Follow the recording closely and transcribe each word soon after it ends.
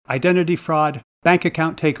identity fraud, bank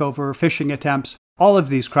account takeover, phishing attempts, all of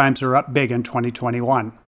these crimes are up big in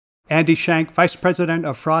 2021. Andy Shank, Vice President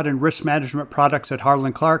of Fraud and Risk Management Products at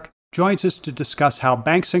Harlan Clark, joins us to discuss how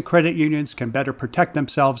banks and credit unions can better protect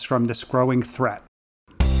themselves from this growing threat.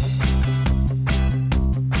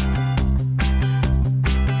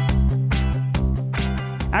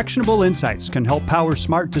 Actionable insights can help power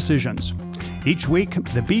smart decisions. Each week,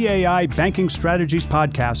 the BAI Banking Strategies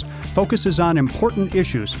podcast focuses on important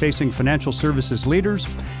issues facing financial services leaders,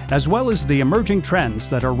 as well as the emerging trends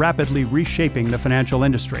that are rapidly reshaping the financial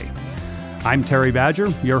industry. I'm Terry Badger,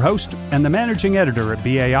 your host and the managing editor at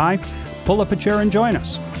BAI. Pull up a chair and join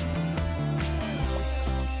us.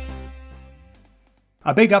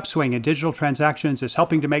 A big upswing in digital transactions is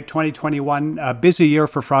helping to make 2021 a busy year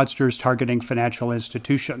for fraudsters targeting financial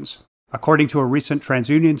institutions. According to a recent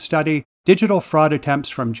TransUnion study, digital fraud attempts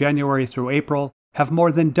from January through April have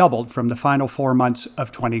more than doubled from the final 4 months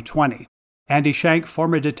of 2020. Andy Shank,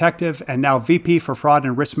 former detective and now VP for Fraud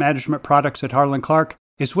and Risk Management Products at Harlan Clark,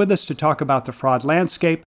 is with us to talk about the fraud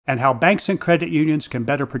landscape and how banks and credit unions can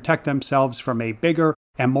better protect themselves from a bigger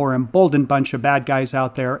and more emboldened bunch of bad guys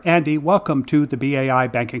out there. Andy, welcome to the BAI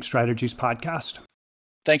Banking Strategies podcast.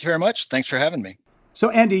 Thank you very much. Thanks for having me. So,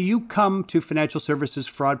 Andy, you come to financial services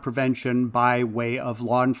fraud prevention by way of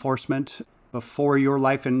law enforcement. Before your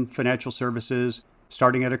life in financial services,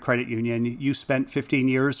 starting at a credit union, you spent 15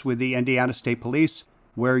 years with the Indiana State Police,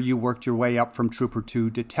 where you worked your way up from trooper to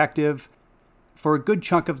detective. For a good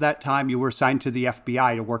chunk of that time, you were assigned to the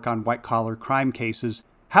FBI to work on white-collar crime cases.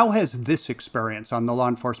 How has this experience on the law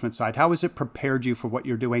enforcement side, how has it prepared you for what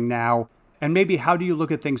you're doing now? And maybe how do you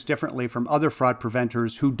look at things differently from other fraud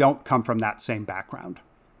preventers who don't come from that same background?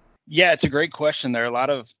 Yeah, it's a great question. There are a lot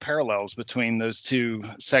of parallels between those two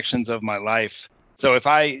sections of my life. So if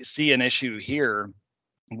I see an issue here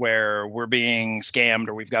where we're being scammed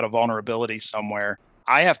or we've got a vulnerability somewhere,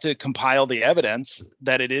 I have to compile the evidence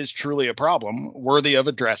that it is truly a problem worthy of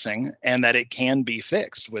addressing and that it can be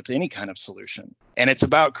fixed with any kind of solution. And it's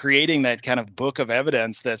about creating that kind of book of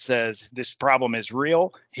evidence that says this problem is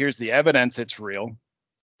real. Here's the evidence it's real.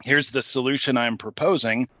 Here's the solution I'm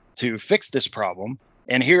proposing to fix this problem.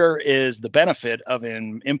 And here is the benefit of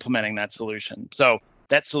implementing that solution. So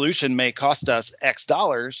that solution may cost us X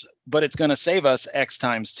dollars, but it's going to save us X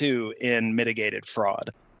times 2 in mitigated fraud.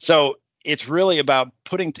 So it's really about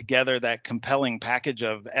putting together that compelling package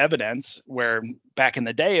of evidence where back in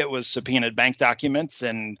the day it was subpoenaed bank documents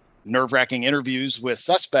and nerve-wracking interviews with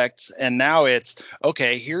suspects. And now it's,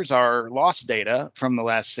 okay, here's our loss data from the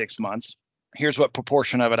last 6 months. Here's what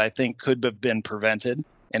proportion of it I think could have been prevented.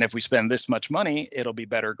 And if we spend this much money, it'll be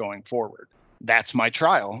better going forward. That's my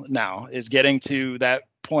trial now, is getting to that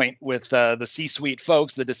point with the C-suite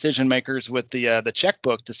folks, the decision makers with the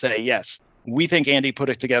checkbook to say, yes, we think Andy put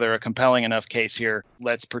it together a compelling enough case here.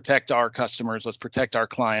 Let's protect our customers. Let's protect our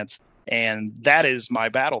clients. And that is my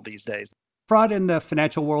battle these days. Fraud in the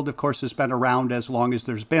financial world, of course, has been around as long as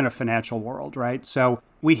there's been a financial world, right? So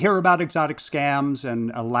we hear about exotic scams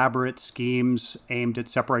and elaborate schemes aimed at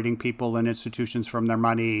separating people and institutions from their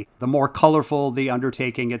money. The more colorful the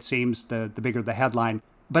undertaking, it seems, the bigger the headline.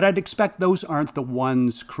 But I'd expect those aren't the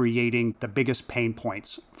ones creating the biggest pain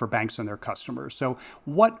points for banks and their customers. So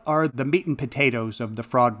what are the meat and potatoes of the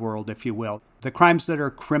fraud world, if you will? The crimes that are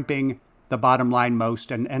crimping the bottom line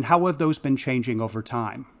most, and how have those been changing over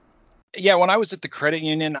time? Yeah, when I was at the credit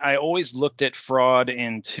union, I always looked at fraud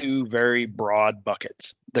in two very broad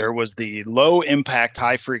buckets. There was the low impact,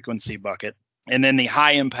 high frequency bucket, and then the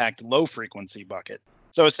high impact, low frequency bucket.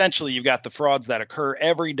 So essentially, you've got the frauds that occur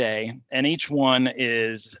every day, and each one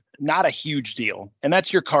is not a huge deal. And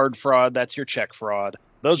that's your card fraud, that's your check fraud.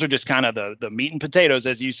 Those are just kind of the meat and potatoes,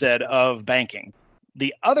 as you said, of banking.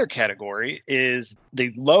 The other category is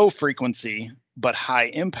the low frequency but high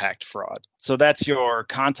impact fraud. So that's your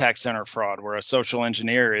contact center fraud, where a social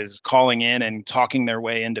engineer is calling in and talking their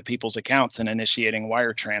way into people's accounts and initiating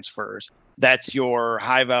wire transfers. That's your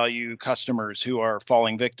high value customers who are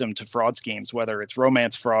falling victim to fraud schemes, whether it's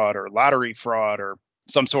romance fraud or lottery fraud or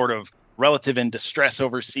some sort of relative in distress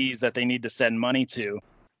overseas that they need to send money to.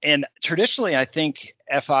 And traditionally, I think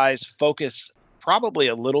FIs focus probably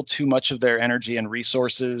a little too much of their energy and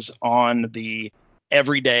resources on the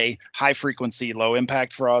everyday high frequency, low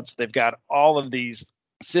impact frauds. They've got all of these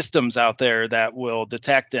systems out there that will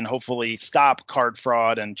detect and hopefully stop card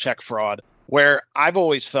fraud and check fraud, where I've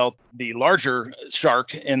always felt the larger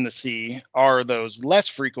shark in the sea are those less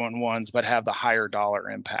frequent ones, but have the higher dollar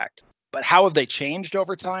impact. But how have they changed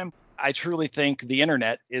over time? I truly think the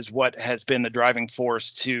internet is what has been the driving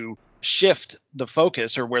force to shift the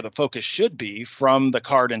focus, or where the focus should be, from the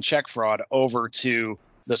card and check fraud over to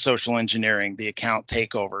the social engineering, the account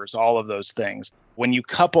takeovers, all of those things. When you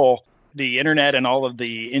couple the internet and all of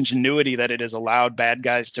the ingenuity that it has allowed bad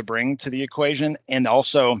guys to bring to the equation, and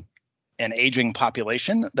also an aging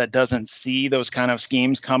population that doesn't see those kind of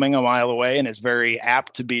schemes coming a mile away and is very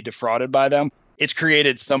apt to be defrauded by them, it's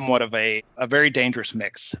created somewhat of a very dangerous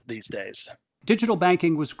mix these days. Digital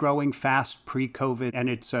banking was growing fast pre-COVID, and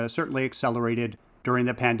it's certainly accelerated during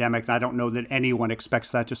the pandemic. And I don't know that anyone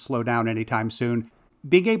expects that to slow down anytime soon.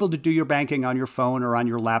 Being able to do your banking on your phone or on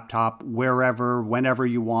your laptop, wherever, whenever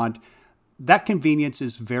you want, that convenience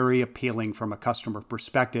is very appealing from a customer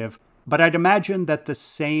perspective. But I'd imagine that the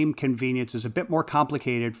same convenience is a bit more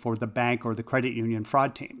complicated for the bank or the credit union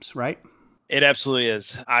fraud teams, right? It absolutely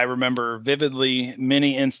is. I remember vividly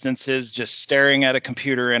many instances just staring at a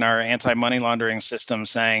computer in our anti-money laundering system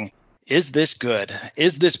saying, is this good?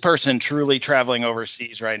 Is this person truly traveling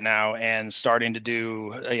overseas right now and starting to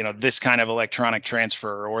do, this kind of electronic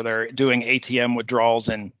transfer, or they're doing ATM withdrawals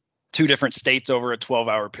in 2 different states over a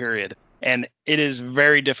 12-hour period? And it is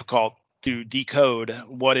very difficult to decode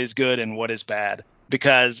what is good and what is bad.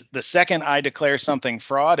 Because the second I declare something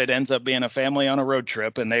fraud, it ends up being a family on a road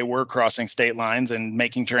trip and they were crossing state lines and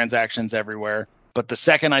making transactions everywhere. But the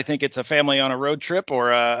second I think it's a family on a road trip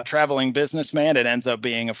or a traveling businessman, it ends up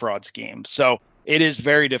being a fraud scheme. So it is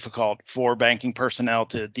very difficult for banking personnel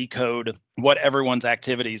to decode what everyone's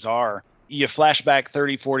activities are. You flash back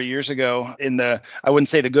 30, 40 years ago in I wouldn't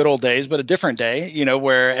say the good old days, but a different day,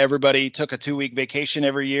 where everybody took a 2-week vacation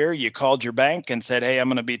every year. You called your bank and said, hey, I'm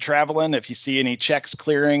going to be traveling. If you see any checks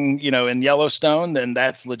clearing, in Yellowstone, then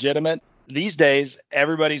that's legitimate. These days,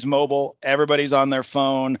 everybody's mobile, everybody's on their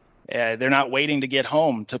phone. They're not waiting to get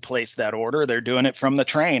home to place that order. They're doing it from the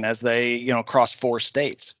train as they, cross 4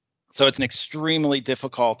 states. So it's an extremely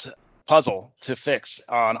difficult puzzle to fix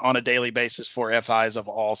on a daily basis for FIs of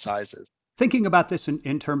all sizes. Thinking about this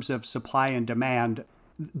in terms of supply and demand,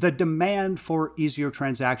 the demand for easier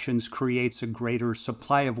transactions creates a greater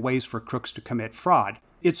supply of ways for crooks to commit fraud.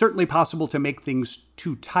 It's certainly possible to make things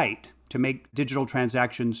too tight, to make digital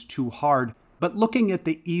transactions too hard. But looking at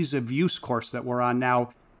the ease of use course that we're on now,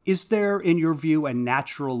 is there, in your view, a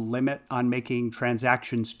natural limit on making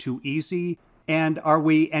transactions too easy? And are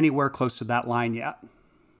we anywhere close to that line yet?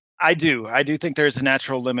 I do think there's a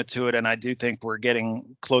natural limit to it, and I do think we're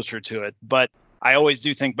getting closer to it. But I always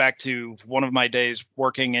do think back to one of my days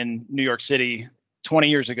working in New York City 20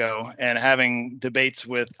 years ago and having debates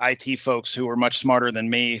with IT folks who were much smarter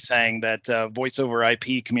than me saying that voice over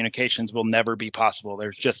IP communications will never be possible.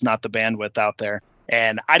 There's just not the bandwidth out there.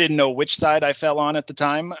 And I didn't know which side I fell on at the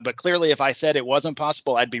time, but clearly if I said it wasn't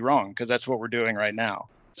possible, I'd be wrong, because that's what we're doing right now.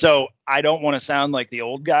 So I don't want to sound like the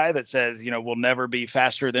old guy that says, we'll never be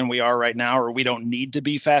faster than we are right now, or we don't need to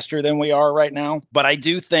be faster than we are right now. But I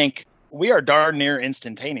do think we are darn near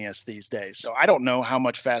instantaneous these days. So I don't know how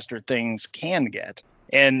much faster things can get.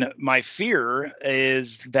 And my fear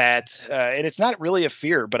is that, and it's not really a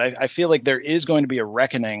fear, but I feel like there is going to be a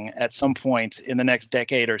reckoning at some point in the next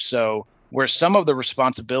decade or so where some of the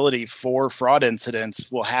responsibility for fraud incidents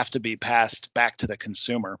will have to be passed back to the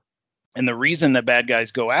consumer. And the reason that bad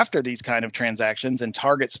guys go after these kind of transactions and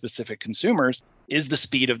target specific consumers is the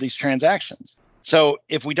speed of these transactions. So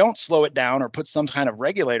if we don't slow it down or put some kind of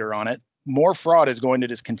regulator on it, more fraud is going to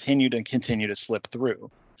just continue to slip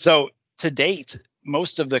through. So to date,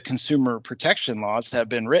 most of the consumer protection laws have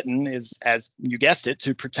been written as you guessed it,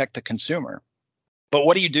 to protect the consumer. But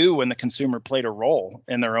what do you do when the consumer played a role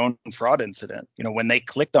in their own fraud incident? When they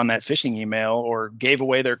clicked on that phishing email or gave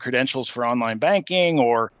away their credentials for online banking,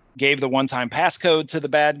 or gave the one-time passcode to the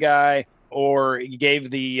bad guy, or you gave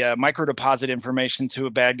the micro deposit information to a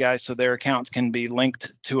bad guy so their accounts can be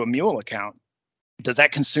linked to a mule account. Does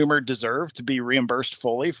that consumer deserve to be reimbursed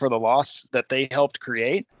fully for the loss that they helped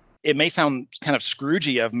create? It may sound kind of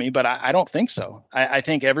Scroogey of me, but I don't think so. I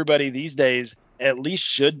think everybody these days at least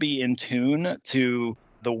should be in tune to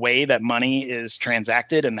the way that money is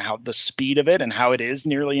transacted and how the speed of it and how it is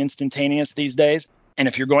nearly instantaneous these days. And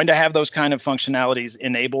if you're going to have those kind of functionalities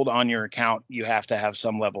enabled on your account, you have to have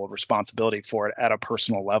some level of responsibility for it at a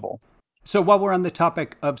personal level. So while we're on the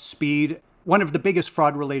topic of speed, one of the biggest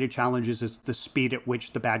fraud-related challenges is the speed at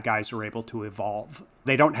which the bad guys are able to evolve.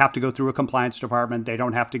 They don't have to go through a compliance department. They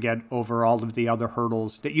don't have to get over all of the other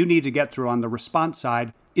hurdles that you need to get through on the response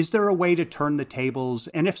side. Is there a way to turn the tables?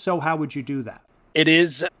 And if so, how would you do that? It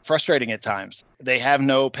is frustrating at times. They have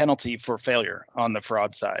no penalty for failure on the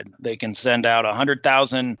fraud side. They can send out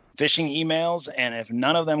 100,000 phishing emails, and if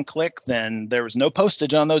none of them click, then there was no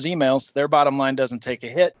postage on those emails. Their bottom line doesn't take a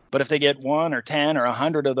hit. But if they get 1 or 10 or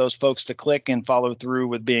 100 of those folks to click and follow through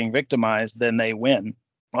with being victimized, then they win.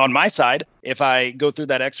 On my side, if I go through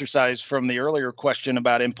that exercise from the earlier question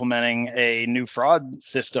about implementing a new fraud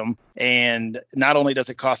system, and not only does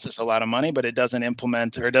it cost us a lot of money, but it doesn't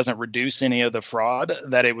implement or it doesn't reduce any of the fraud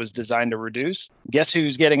that it was designed to reduce, guess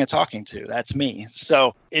who's getting a talking to? That's me.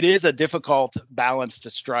 So it is a difficult balance to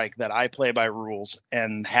strike that I play by rules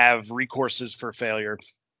and have recourses for failure.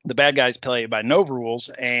 The bad guys play by no rules,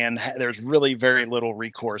 and there's really very little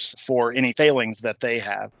recourse for any failings that they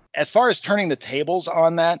have. As far as turning the tables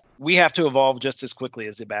on that, we have to evolve just as quickly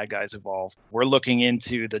as the bad guys evolve. We're looking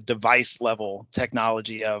into the device level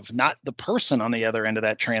technology of not the person on the other end of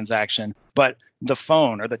that transaction, but the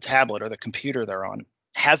phone or the tablet or the computer they're on.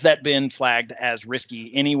 Has that been flagged as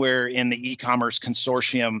risky anywhere in the e-commerce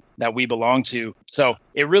consortium that we belong to? So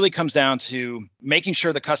it really comes down to making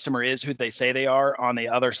sure the customer is who they say they are on the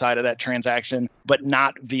other side of that transaction, but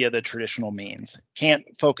not via the traditional means. Can't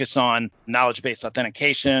focus on knowledge-based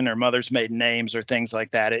authentication or mother's maiden names or things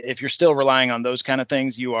like that. If you're still relying on those kind of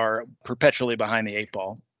things, you are perpetually behind the eight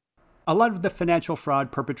ball. A lot of the financial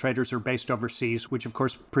fraud perpetrators are based overseas, which of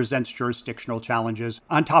course presents jurisdictional challenges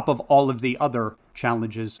on top of all of the other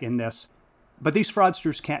challenges in this. But these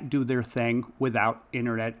fraudsters can't do their thing without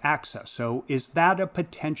internet access. So is that a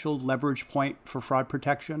potential leverage point for fraud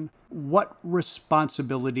protection? What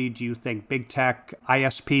responsibility do you think big tech,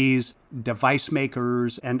 ISPs, device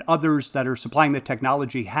makers, and others that are supplying the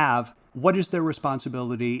technology have? What is their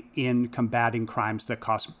responsibility in combating crimes that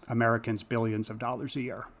cost Americans billions of dollars a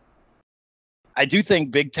year? I do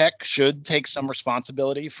think big tech should take some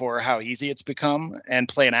responsibility for how easy it's become and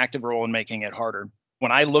play an active role in making it harder. When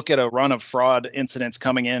I look at a run of fraud incidents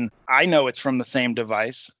coming in, I know it's from the same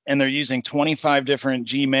device, and they're using 25 different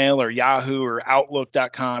Gmail or Yahoo or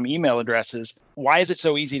Outlook.com email addresses. Why is it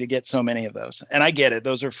so easy to get so many of those? And I get it.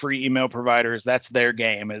 Those are free email providers. That's their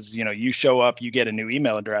game is, you show up, you get a new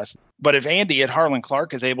email address. But if Andy at Harlan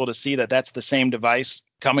Clark is able to see that that's the same device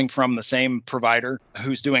coming from the same provider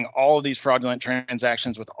who's doing all of these fraudulent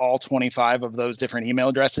transactions with all 25 of those different email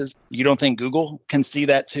addresses, you don't think Google can see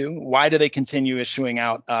that too? Why do they continue issuing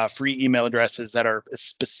out free email addresses that are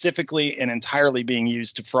specifically and entirely being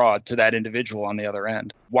used to fraud to that individual on the other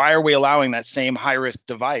end? Why are we allowing that same high-risk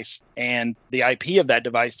device and the IP of that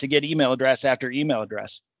device to get email address after email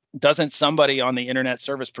address? Doesn't somebody on the internet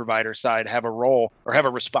service provider side have a role or have a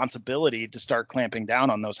responsibility to start clamping down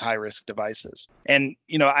on those high risk devices? And,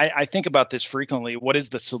 I think about this frequently. What is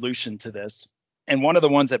the solution to this? And one of the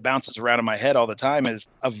ones that bounces around in my head all the time is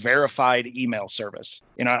a verified email service.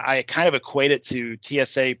 I kind of equate it to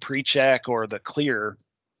TSA PreCheck or the Clear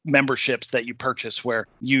memberships that you purchase, where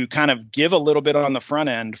you kind of give a little bit on the front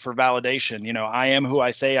end for validation. I am who I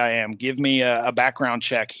say I am. Give me a background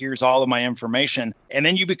check. Here's all of my information. And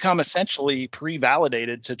then you become essentially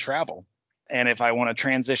pre-validated to travel. And if I want to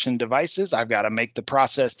transition devices, I've got to make the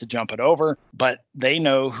process to jump it over, but they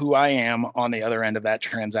know who I am on the other end of that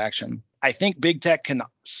transaction. I think big tech can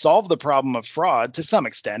solve the problem of fraud to some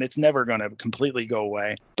extent. It's never going to completely go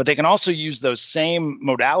away, but they can also use those same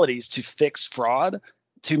modalities to fix fraud,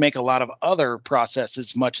 to make a lot of other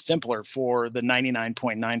processes much simpler for the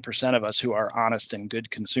 99.9% of us who are honest and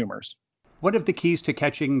good consumers. One of the keys to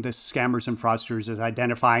catching the scammers and fraudsters is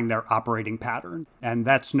identifying their operating pattern. And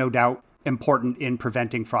that's no doubt important in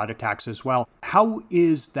preventing fraud attacks as well. How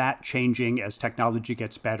is that changing as technology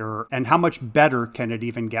gets better? And how much better can it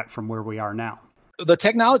even get from where we are now? The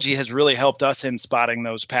technology has really helped us in spotting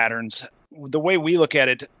those patterns. The way we look at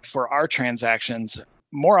it for our transactions,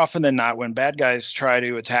 more often than not, when bad guys try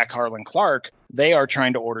to attack Harlan Clark, they are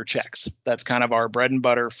trying to order checks. That's kind of our bread and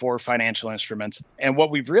butter for financial instruments. And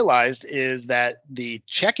what we've realized is that the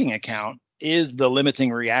checking account is the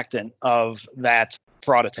limiting reactant of that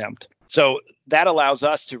fraud attempt. So that allows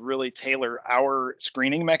us to really tailor our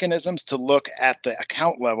screening mechanisms to look at the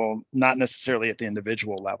account level, not necessarily at the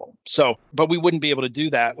individual level. But we wouldn't be able to do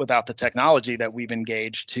that without the technology that we've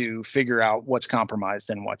engaged to figure out what's compromised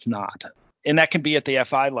and what's not. And that can be at the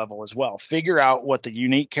FI level as well. Figure out what the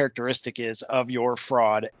unique characteristic is of your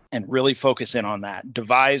fraud and really focus in on that.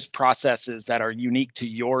 Devise processes that are unique to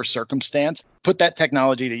your circumstance. Put that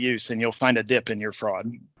technology to use and you'll find a dip in your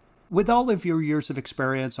fraud. With all of your years of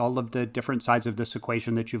experience, all of the different sides of this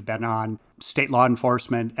equation that you've been on, state law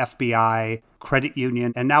enforcement, FBI, credit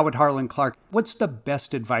union, and now at Harlan Clark, what's the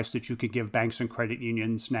best advice that you could give banks and credit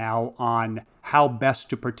unions now on how best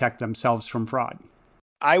to protect themselves from fraud?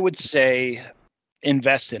 I would say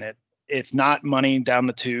invest in it. It's not money down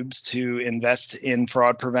the tubes to invest in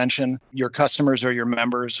fraud prevention. Your customers or your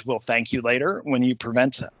members will thank you later when you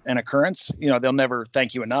prevent an occurrence. They'll never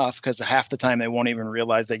thank you enough because half the time they won't even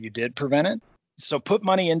realize that you did prevent it. So put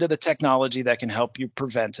money into the technology that can help you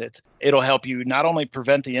prevent it. It'll help you not only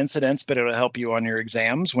prevent the incidents, but it'll help you on your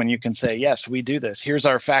exams when you can say, yes, we do this. Here's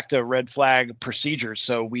our FACTA red flag procedures.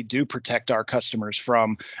 So we do protect our customers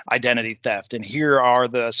from identity theft. And here are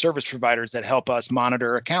the service providers that help us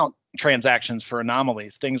monitor account transactions for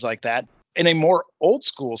anomalies, things like that. In a more old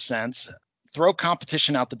school sense, throw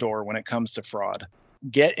competition out the door when it comes to fraud.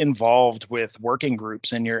 Get involved with working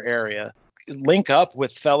groups in your area. Link up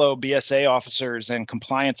with fellow BSA officers and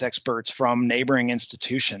compliance experts from neighboring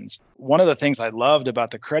institutions. One of the things I loved about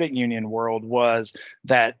the credit union world was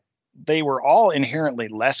that they were all inherently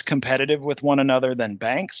less competitive with one another than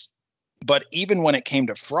banks. But even when it came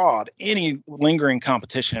to fraud, any lingering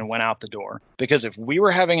competition went out the door. Because if we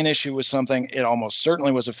were having an issue with something, it almost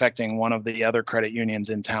certainly was affecting one of the other credit unions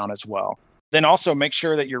in town as well. Then also make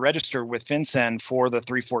sure that you're registered with FinCEN for the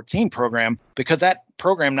 314 program, because that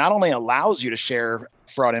program not only allows you to share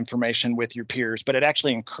fraud information with your peers, but it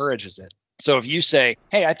actually encourages it. So if you say,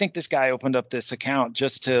 hey, I think this guy opened up this account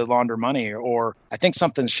just to launder money, or I think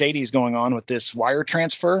something shady is going on with this wire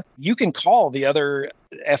transfer, you can call the other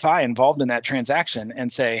FI involved in that transaction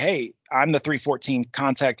and say, hey, I'm the 314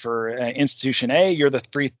 contact for institution A, you're the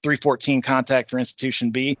 314 contact for institution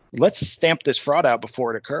B. Let's stamp this fraud out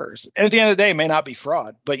before it occurs. And at the end of the day, it may not be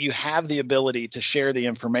fraud, but you have the ability to share the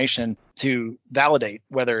information to validate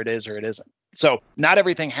whether it is or it isn't. So not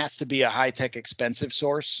everything has to be a high-tech, expensive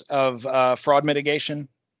source of fraud mitigation.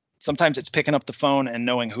 Sometimes it's picking up the phone and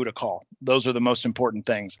knowing who to call. Those are the most important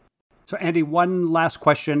things. So Andy, one last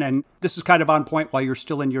question, and this is kind of on point while you're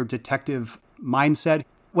still in your detective mindset.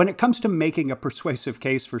 When it comes to making a persuasive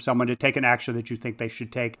case for someone to take an action that you think they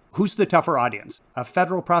should take, who's the tougher audience, a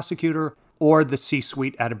federal prosecutor or the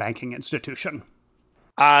C-suite at a banking institution?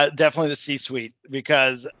 Definitely the C-suite,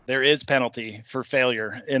 because there is penalty for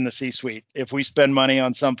failure in the C-suite. If we spend money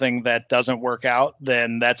on something that doesn't work out,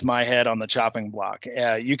 then that's my head on the chopping block.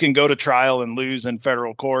 You can go to trial and lose in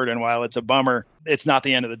federal court, and while it's a bummer, it's not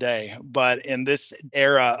the end of the day. But in this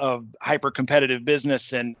era of hyper-competitive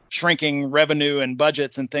business and shrinking revenue and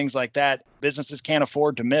budgets and things like that, businesses can't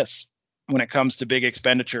afford to miss when it comes to big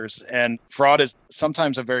expenditures. And fraud is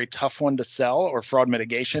sometimes a very tough one to sell, or fraud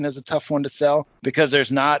mitigation is a tough one to sell, because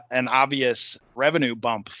there's not an obvious revenue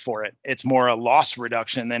bump for it. It's more a loss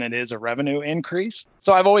reduction than it is a revenue increase.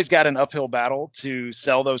 So I've always got an uphill battle to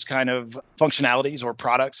sell those kind of functionalities or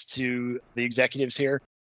products to the executives here.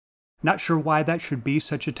 Not sure why that should be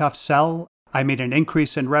such a tough sell. I mean, an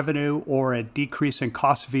increase in revenue or a decrease in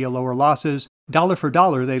costs via lower losses, dollar for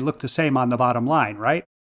dollar, they look the same on the bottom line, right?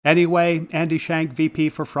 Anyway, Andy Shank, VP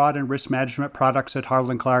for Fraud and Risk Management Products at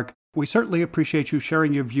Harlan Clark, we certainly appreciate you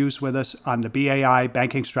sharing your views with us on the BAI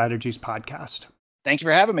Banking Strategies podcast. Thank you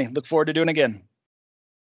for having me. Look forward to doing it again.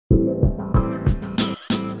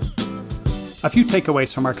 A few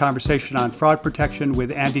takeaways from our conversation on fraud protection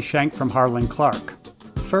with Andy Shank from Harlan Clark.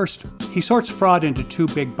 First, he sorts fraud into two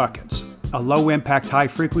big buckets: a low-impact,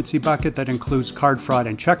 high-frequency bucket that includes card fraud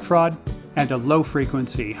and check fraud, and a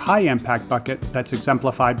low-frequency, high-impact bucket that's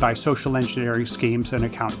exemplified by social engineering schemes and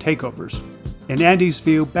account takeovers. In Andy's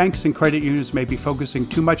view, banks and credit unions may be focusing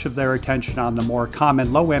too much of their attention on the more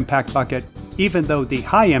common low-impact bucket, even though the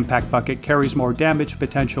high-impact bucket carries more damage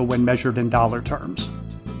potential when measured in dollar terms.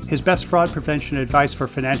 His best fraud prevention advice for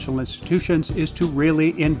financial institutions is to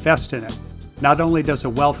really invest in it. Not only does a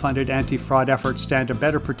well-funded anti-fraud effort stand to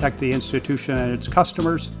better protect the institution and its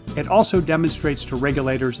customers, it also demonstrates to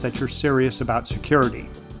regulators that you're serious about security.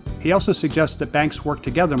 He also suggests that banks work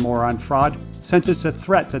together more on fraud, since it's a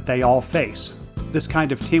threat that they all face. This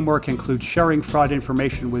kind of teamwork includes sharing fraud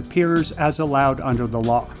information with peers as allowed under the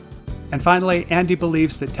law. And finally, Andy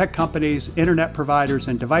believes that tech companies, internet providers,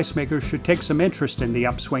 and device makers should take some interest in the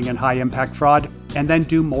upswing in high-impact fraud and then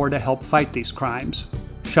do more to help fight these crimes.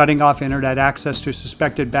 Shutting off internet access to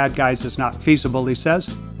suspected bad guys is not feasible, he says,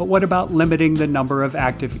 but what about limiting the number of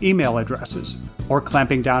active email addresses or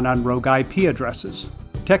clamping down on rogue IP addresses?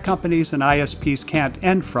 Tech companies and ISPs can't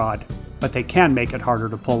end fraud, but they can make it harder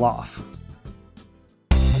to pull off.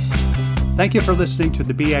 Thank you for listening to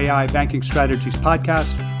the BAI Banking Strategies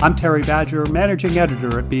podcast. I'm Terry Badger, Managing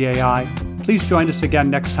Editor at BAI. Please join us again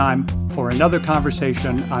next time for another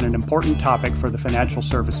conversation on an important topic for the financial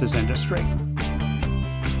services industry.